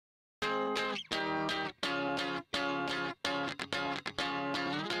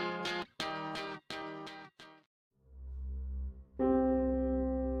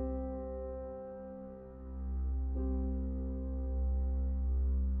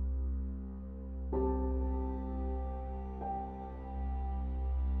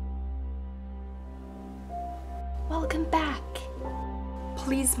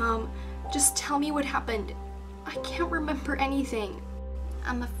Please, Mom, just tell me what happened. I can't remember anything.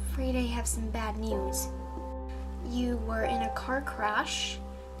 I'm afraid I have some bad news. You were in a car crash.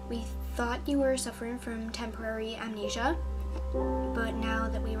 We thought you were suffering from temporary amnesia, but now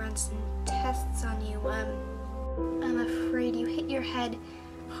that we ran some tests on you, I'm afraid you hit your head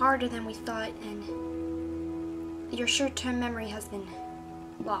harder than we thought, and your short-term memory has been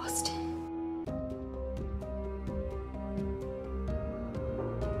lost.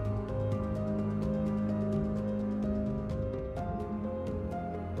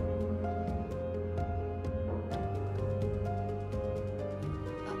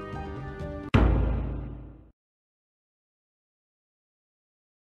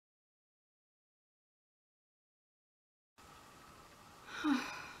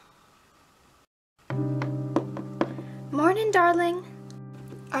 Morning, darling.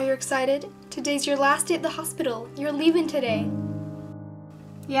 Are you excited? Today's your last day at the hospital. You're leaving today.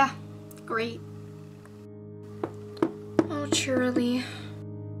 Yeah, great. Oh, Cheerilee.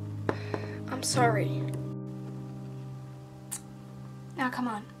 I'm sorry. Now come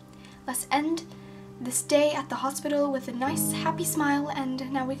on. Let's end this day at the hospital with a nice, happy smile,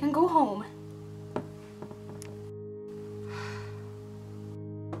 and now we can go home.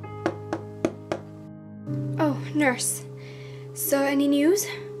 Oh, nurse. So, any news?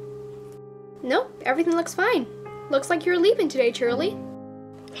 Nope, everything looks fine. Looks like you're leaving today, Cheerilee.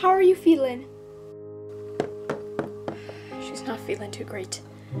 How are you feeling? She's not feeling too great.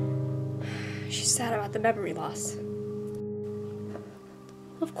 She's sad about the memory loss.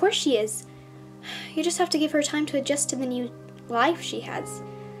 Of course she is. You just have to give her time to adjust to the new life she has.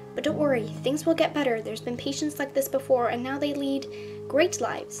 But don't worry, things will get better. There's been patients like this before, and now they lead great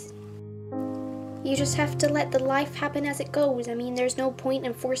lives. You just have to let the life happen as it goes. I mean, there's no point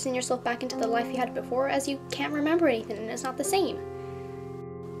in forcing yourself back into the life you had before, as you can't remember anything and it's not the same.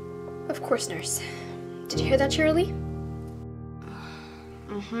 Of course, nurse. Did you hear that, Cheerilee?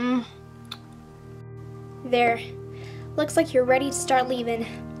 Mm-hmm. There. Looks like you're ready to start leaving.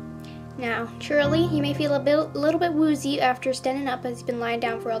 Now, Cheerilee, you may feel a little bit woozy after standing up as you've been lying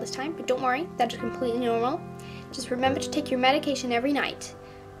down for all this time, but don't worry, that is completely normal. Just remember to take your medication every night.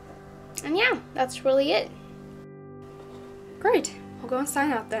 And yeah, that's really it. Great. I'll go and sign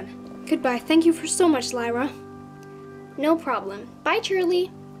out then. Goodbye. Thank you for so much, Lyra. No problem. Bye,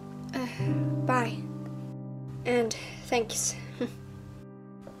 Cheerilee. Bye. And thanks.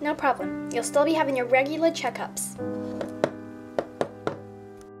 No problem. You'll still be having your regular checkups.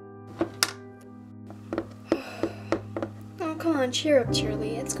 Oh, come on. Cheer up,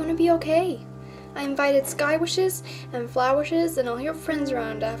 Cheerilee. It's gonna be okay. I invited sky wishes and flower wishes and all your friends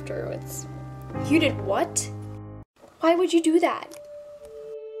around afterwards. You did what? Why would you do that?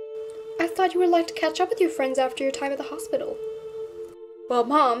 I thought you would like to catch up with your friends after your time at the hospital. Well,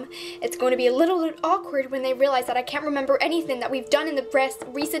 Mom, it's going to be a little bit awkward when they realize that I can't remember anything that we've done in the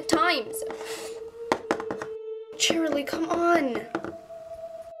recent times. Cheerilee, come on.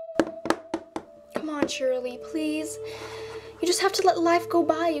 Come on, Cheerilee, please. You just have to let life go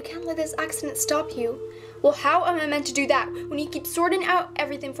by. You can't let this accident stop you. Well, how am I meant to do that when you keep sorting out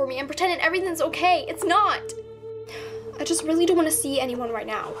everything for me and pretending everything's okay? It's not. I just really don't want to see anyone right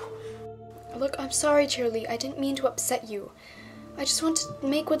now. Look, I'm sorry, Cheerilee. I didn't mean to upset you. I just want to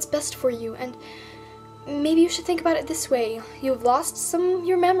make what's best for you, and maybe you should think about it this way. You've lost some of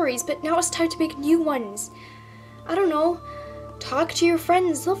your memories, but now it's time to make new ones. I don't know. Talk to your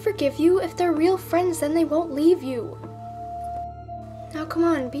friends. They'll forgive you. If they're real friends, then they won't leave you. Now come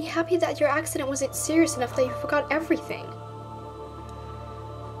on, be happy that your accident wasn't serious enough that you forgot everything.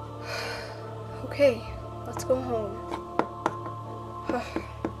 Okay, let's go home.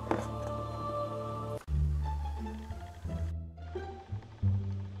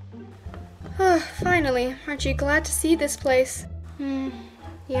 Finally, aren't you glad to see this place?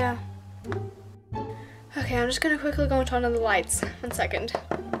 Yeah. Okay, I'm just gonna quickly go and turn on the lights. 1 second.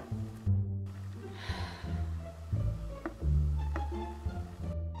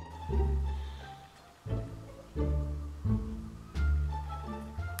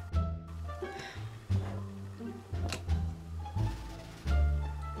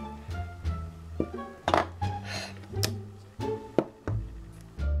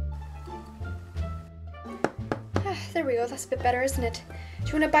 There we go, that's a bit better, isn't it? Do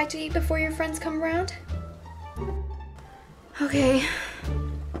you want a bite to eat before your friends come around? Okay.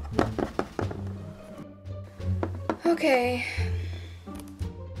 Okay.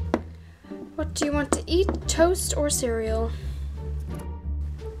 What do you want to eat? Toast or cereal?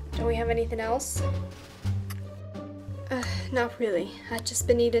 Don't we have anything else? Not really. I've just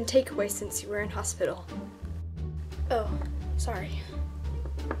been eating takeaway since you were in hospital. Oh, sorry.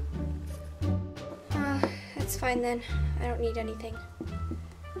 fine then. I don't need anything.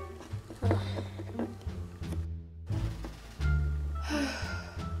 Oh.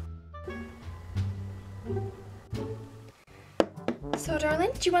 So,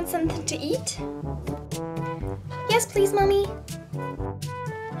 darling, do you want something to eat? Yes, please, Mommy.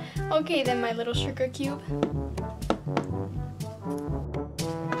 Okay, then, my little sugar cube.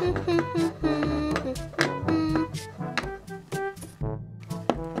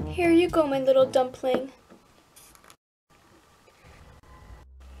 Here you go, my little dumpling.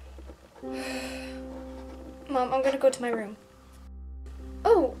 Mom, I'm gonna go to my room.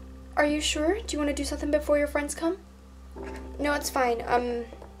 Oh, are you sure? Do you want to do something before your friends come? No, it's fine.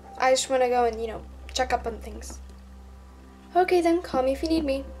 I just want to go and, check up on things. Okay then, call me if you need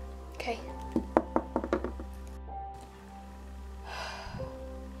me. Okay.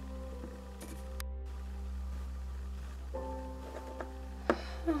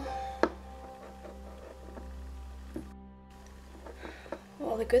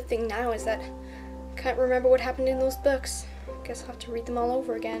 Well, the good thing now is that I can't remember what happened in those books. Guess I'll have to read them all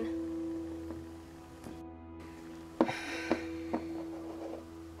over again.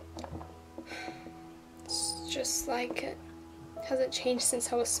 It's just like it hasn't changed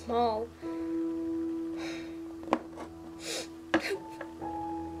since I was small.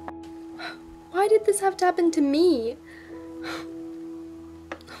 Why did this have to happen to me?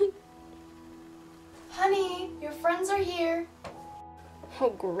 Honey, your friends are here. Oh,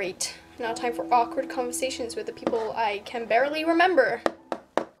 great. Now time for awkward conversations with the people I can barely remember.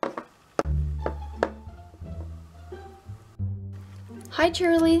 Hi,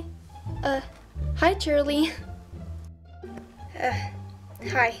 Cheerilee. Hi, Cheerilee.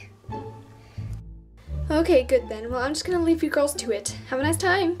 Hi. Okay, good then. Well, I'm just gonna leave you girls to it. Have a nice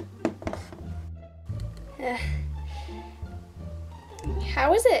time.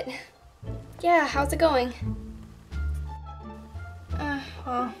 How is it? Yeah, how's it going?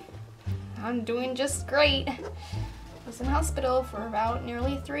 Well, I'm doing just great. I was in hospital for about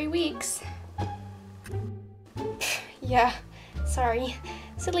nearly 3 weeks. Yeah, sorry.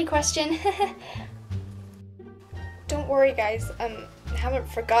 Silly question. Don't worry, guys. I haven't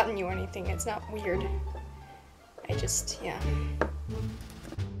forgotten you or anything. It's not weird. I just, yeah.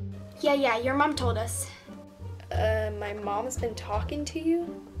 Yeah, your mom told us. My mom's been talking to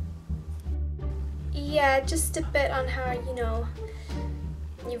you? Yeah, just a bit on how,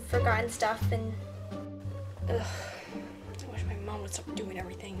 you've forgotten stuff and... Ugh, I wish my mom would stop doing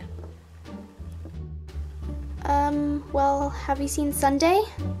everything. Well, have you seen Sunday?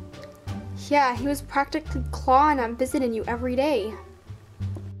 Yeah, he was practically clawing on visiting you every day.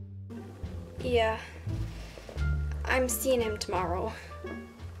 Yeah, I'm seeing him tomorrow.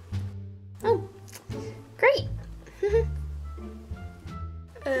 Oh, great.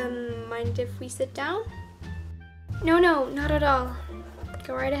 Mind if we sit down? No, not at all.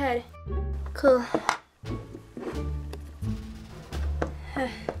 Go right ahead. Cool.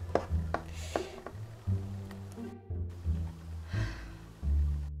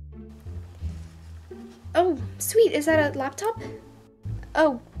 Oh, sweet. Is that a laptop?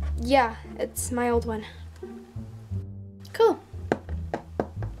 Oh, yeah. It's my old one. Cool.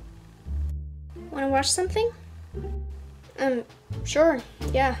 Want to watch something? Sure.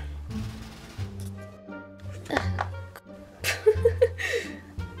 Yeah.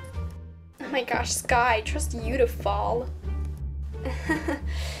 Oh my gosh, Sky, trust you to fall.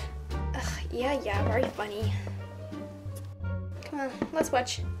 Yeah, very funny. Come on, let's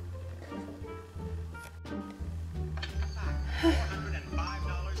watch. $405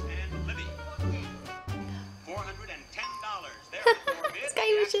 and living. $410. Sky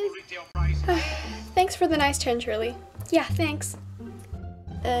wishes. Thanks for the nice turn, Cheerilee. Yeah, thanks.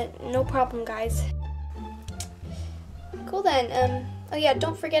 No problem, guys. Cool then. Oh yeah,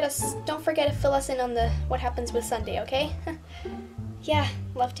 don't forget to fill us in on what happens with Sunday, okay? Yeah,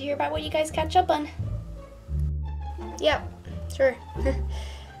 love to hear about what you guys catch up on. Yeah, sure.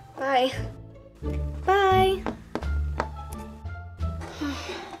 Bye. Bye.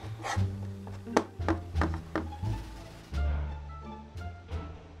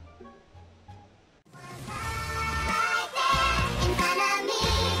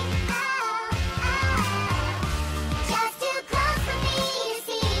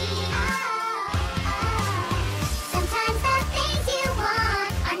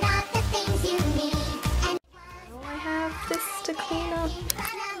 To clean up.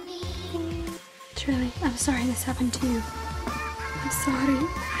 Cheerilee, I'm sorry this happened to you. I'm sorry.